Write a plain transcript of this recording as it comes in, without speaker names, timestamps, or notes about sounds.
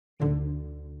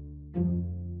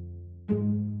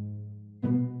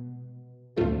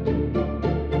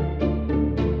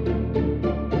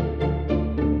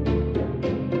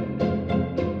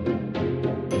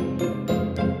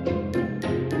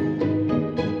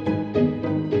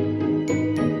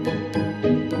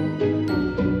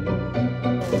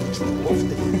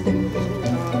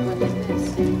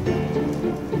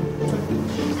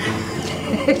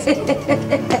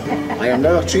I am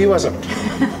now a tree wizard.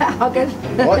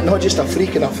 What, not just a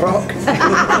freak in a frock.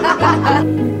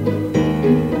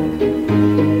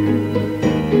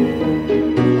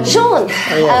 Sean,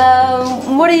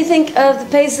 what do you think of the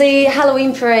Paisley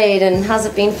Halloween Parade, and how's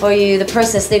it been for you, the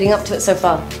process leading up to it so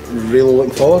far? Really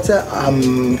looking forward to it.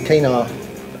 I'm kind of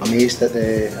amazed at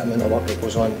the amount of work that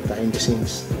goes on behind the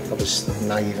scenes. I was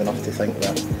naive enough to think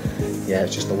that, yeah,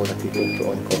 it's just a load of people put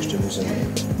on costumes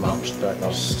and march, but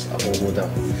there's a whole load of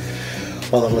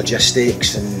other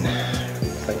logistics and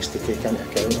things to take into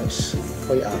account. It's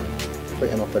quite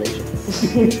an operation.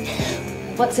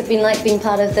 What's it been like being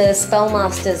part of the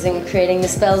Spellmasters and creating the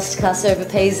spells to cast over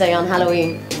Paisley on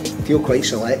Halloween? I feel quite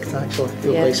select actually. I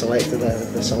feel quite selected,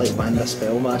 the select band of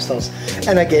Spellmasters.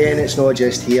 And again, it's not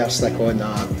just here, stick on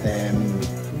that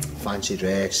fancy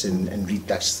dress and read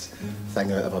this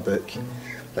thing out of a book.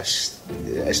 It's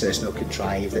not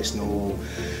contrived, it's no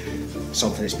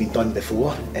something that's been done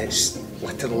before. It's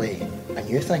literally a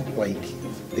new thing. Like,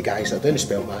 the guys that are doing the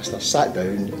Spellmasters sat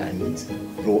down and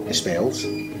wrote the spells,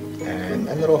 and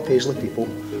they're all Paisley people.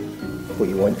 What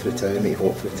you want for the town, what you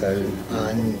hope for the town,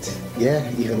 and yeah,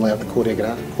 even learned the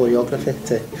choreography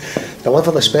to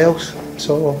deliver the spells.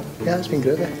 So yeah, it's been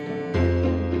groovy.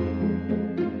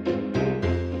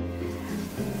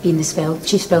 Being the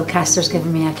chief spellcaster's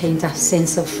given me a kind of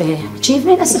sense of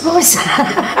achievement, I suppose.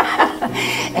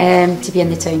 To be in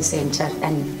the town centre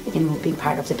and, you know, being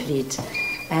part of the parade.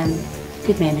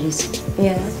 Good memories.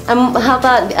 Yeah. How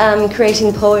about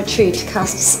creating poetry to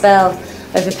cast a spell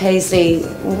over Paisley?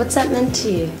 What's that meant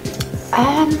to you?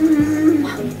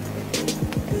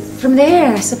 From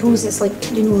there, I suppose it's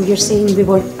like, you know, you're saying we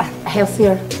want a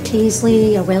healthier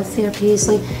Paisley, a wealthier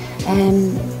Paisley.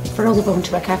 For all the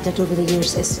volunteer work I've done over the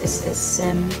years, it's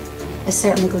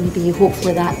certainly going to be,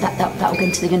 hopefully that'll go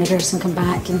into the universe and come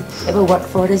back, and it will work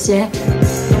for us, yeah.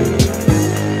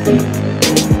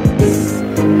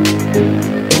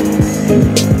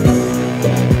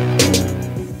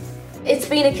 It's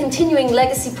been a continuing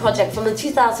legacy project from the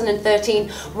 2013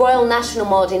 Royal National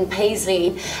Mhòd in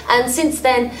Paisley, and since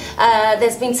then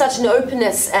there's been such an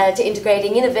openness to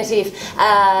integrating innovative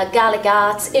Gaelic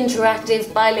arts,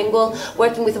 interactive, bilingual,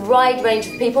 working with a wide range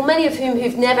of people, many of whom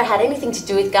who've never had anything to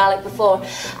do with Gaelic before,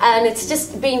 and it's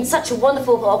just been such a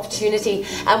wonderful opportunity.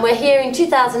 And we're here in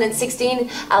 2016,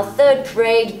 our third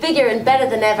parade, bigger and better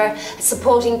than ever,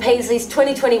 supporting Paisley's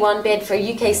 2021 bid for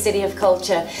UK City of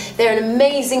Culture. They're an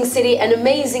amazing city, an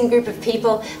amazing group of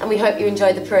people, and we hope you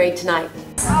enjoy the parade tonight.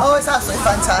 Oh, it's absolutely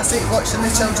fantastic watching the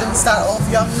children start off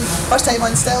young, first time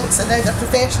on stilts, and now they're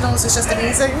professionals. It's just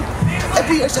amazing.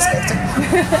 Every year's just better.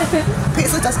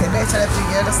 Paisley does get better every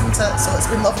year, doesn't it? So it's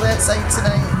been lovely outside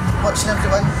tonight, watching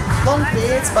everyone. Long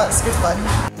parades, but it's good fun.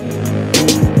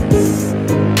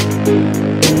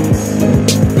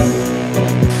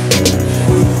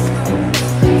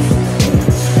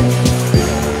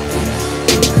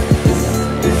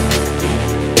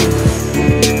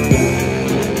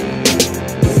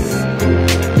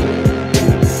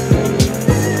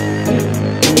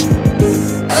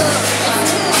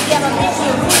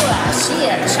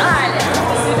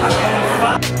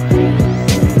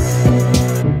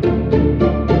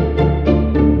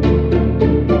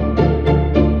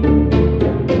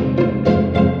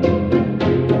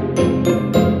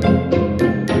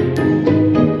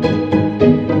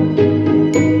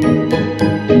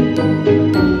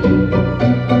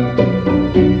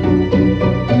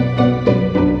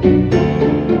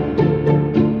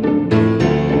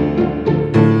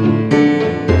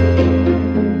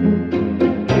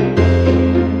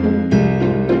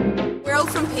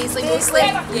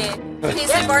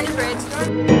 Paisley born and bred.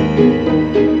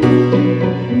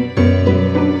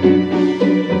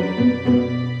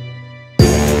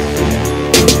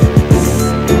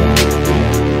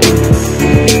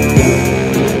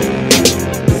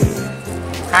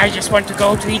 I just want to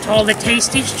go to eat all the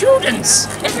tasty students.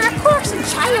 Is there a course in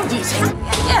child eating?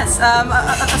 Yes,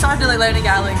 I started like learning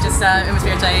Gaelic just in my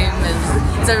spare time,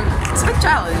 and it's a big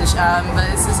challenge, but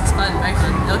it's fun, very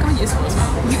fun. It'll come in useful as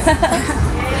well.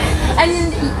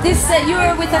 And this, you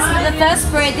were with us for the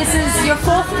first parade. This is your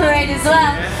fourth parade as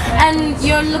well, and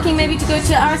you're looking maybe to go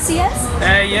to RCS?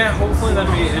 Yeah, hopefully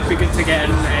it'd be good to get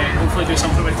in. Hopefully do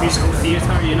something with musical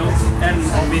theatre, you know. And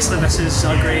obviously this is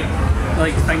a great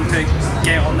thing to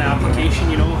get on the application,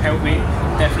 you know, help me,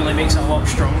 definitely makes it a lot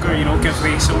stronger, you know, gives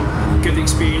me some good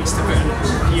experience to put in,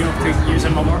 you know, to use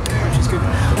in my work, which is good.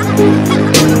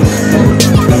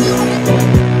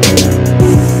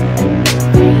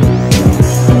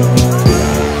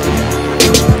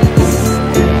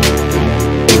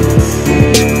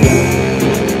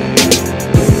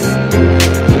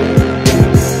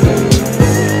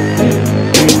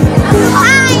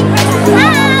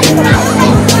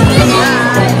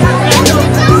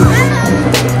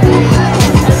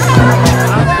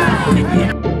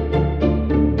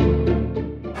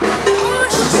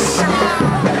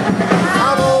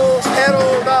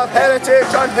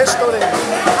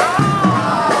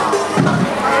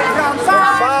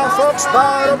 Far folks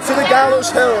bar up to the gallows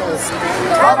hills.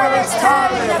 Cover its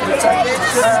tarry and protect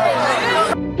its shell.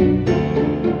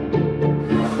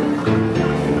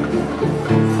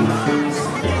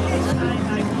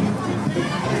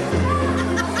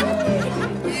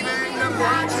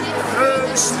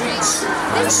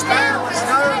 The spell is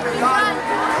now begun.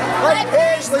 Let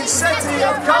Paisley, city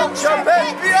of culture, be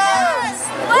yours.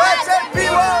 Let it be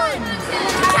one.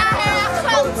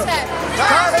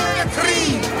 Caher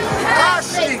Cree,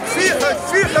 Phaislig,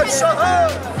 Fichad, Sahar,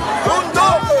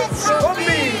 Undofus,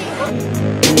 Ummi.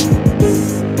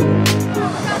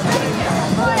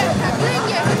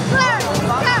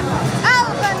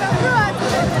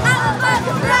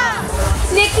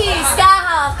 Nikki,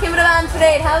 Scultpure, Coimhead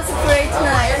Parade. How's the parade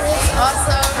tonight?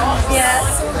 Awesome. Yeah.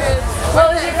 So good. What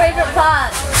was your favourite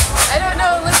part? I don't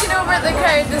know, looking over at the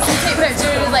crowd, this is take picture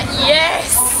and like,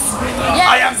 yes! Yes!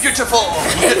 I am beautiful!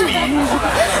 Look at me!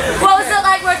 What was it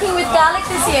like working with Gaelic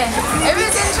this year? It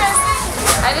was interesting.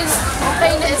 I didn't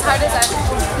find it as hard as I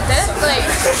did. Like,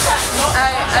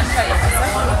 I'm proud of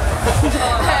myself.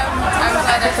 I'm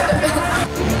glad I did it.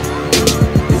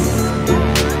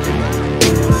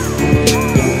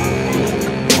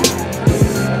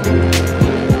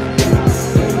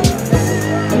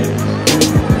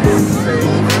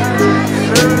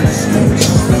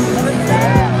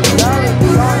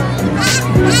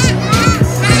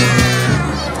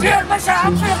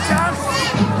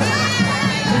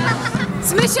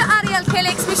 Smisha Ariel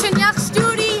Kellex, Smisha Nyach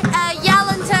Studi,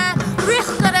 Nàiseanta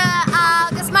Phaislig,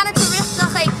 agus manager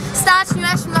Riochdachadh, Stàit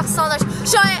Neo-Eisimeileach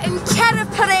Shoya in Cerra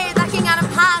Parade lacking an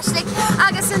Phaislig,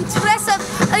 agus in Tresab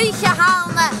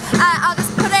Riochdachadh, agus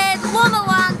Parade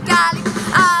One Gaelic,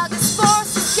 agus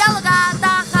Force Dhìleab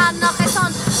nach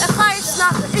eson Chairch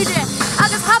nach Ude,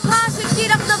 agus Phaislig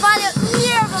Díreach na Bhaile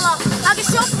Níorvalach, agus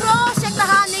Seo phròiseict na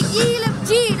Hannig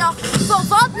dhìleab for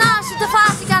Mhòd Rìoghail Nàiseanta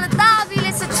Phaislig and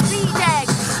Davílis at Bhideo.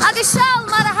 Agus Shell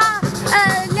mar a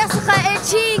lesacha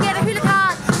tíng thuúlaá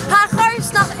Tá chuirs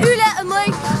nach ule amú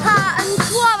Tá an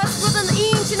tuabhas rud an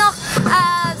aonse nach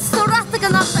soratacha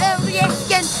nach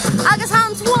riecin agus tá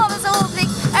an tuabhas óblig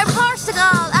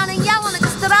Portugal an in Jawan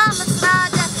agus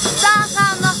Dramasráide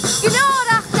dácham nach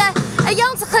gneoireachta a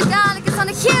dheonsacha Gaelic an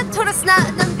a chéad turas na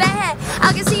bethe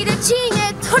agus iad a tíng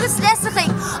turas lesacha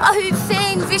a thu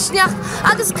féin visneach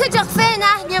agus cuideach féin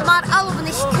aithne mar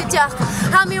albanich cuideach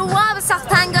Tá mí wabhasach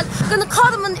tangal gun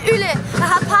corman ule a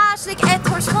ha Phaislig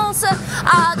tuairsfósa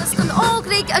agus gun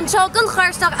ógrig an seo gun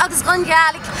chuirsnach agus gun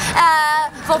Gaelic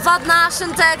for Mhòd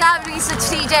Nàiseanta Phaislig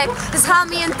tríide gus ha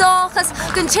mí an dóchas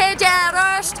gun téide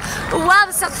röst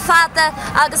wabhasach fada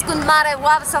agus gun mara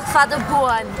wabhasach fada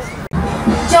buan.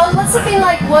 John, what's it been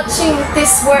like watching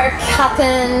this work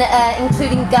happen,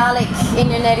 including Gaelic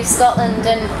in your native Scotland,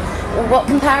 and what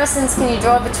comparisons can you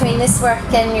draw between this work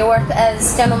and your work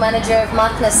as General Manager of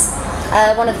McInnes,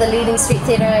 one of the leading street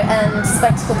theatre and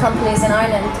spectacle companies in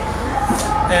Ireland?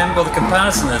 Well, the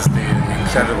comparison is the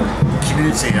incredible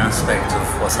community aspect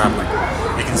of what's happening.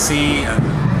 You can see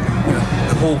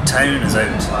the whole town is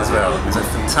out as well. It's a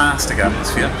fantastic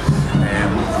atmosphere.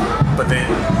 But you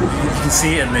can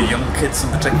see it in the young kids in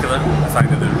particular, the fact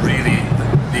that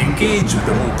they engage with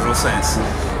the whole process.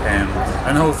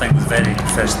 And the whole thing was very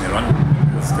professionally run.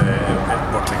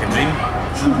 It worked like a dream.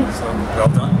 So well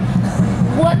done.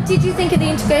 What did you think of the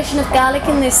integration of Gaelic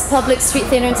in this public street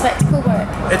theatre and spectacle work?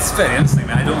 It's very interesting.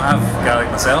 I don't have Gaelic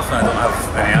myself and I don't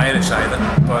have any Irish either,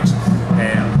 but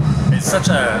it's such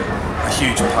a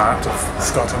huge part of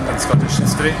Scotland and Scottish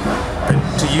history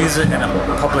that to use it in a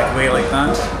public way like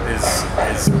that is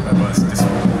just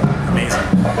amazing.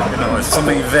 You know, it's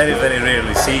something you very, very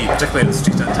rarely see, particularly in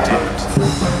street entertainment.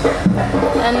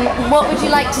 And what would you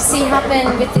like to see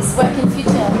happen with this work in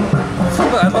future?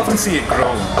 Well, I'd love to see it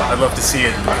grow. I'd love to see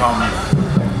it become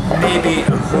maybe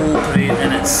a whole parade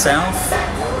in itself.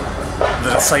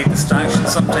 That a side distraction.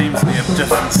 Sometimes we have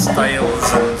different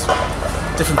styles and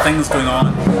different things going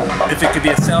on. If it could be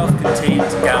a self-contained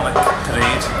Gaelic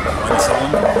parade on its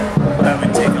own, that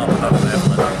would take up another level.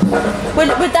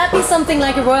 Would that be something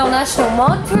like a Royal National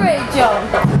Mhòd Parade, John?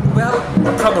 Well,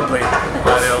 probably.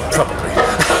 Probably.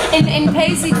 In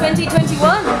Paisley 2021?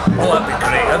 Oh, that'd be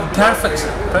great. That'd be perfect.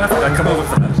 Perfect. I'd come over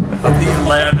for that. I'll even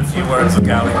learn a few words of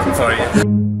Gaelic for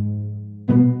you.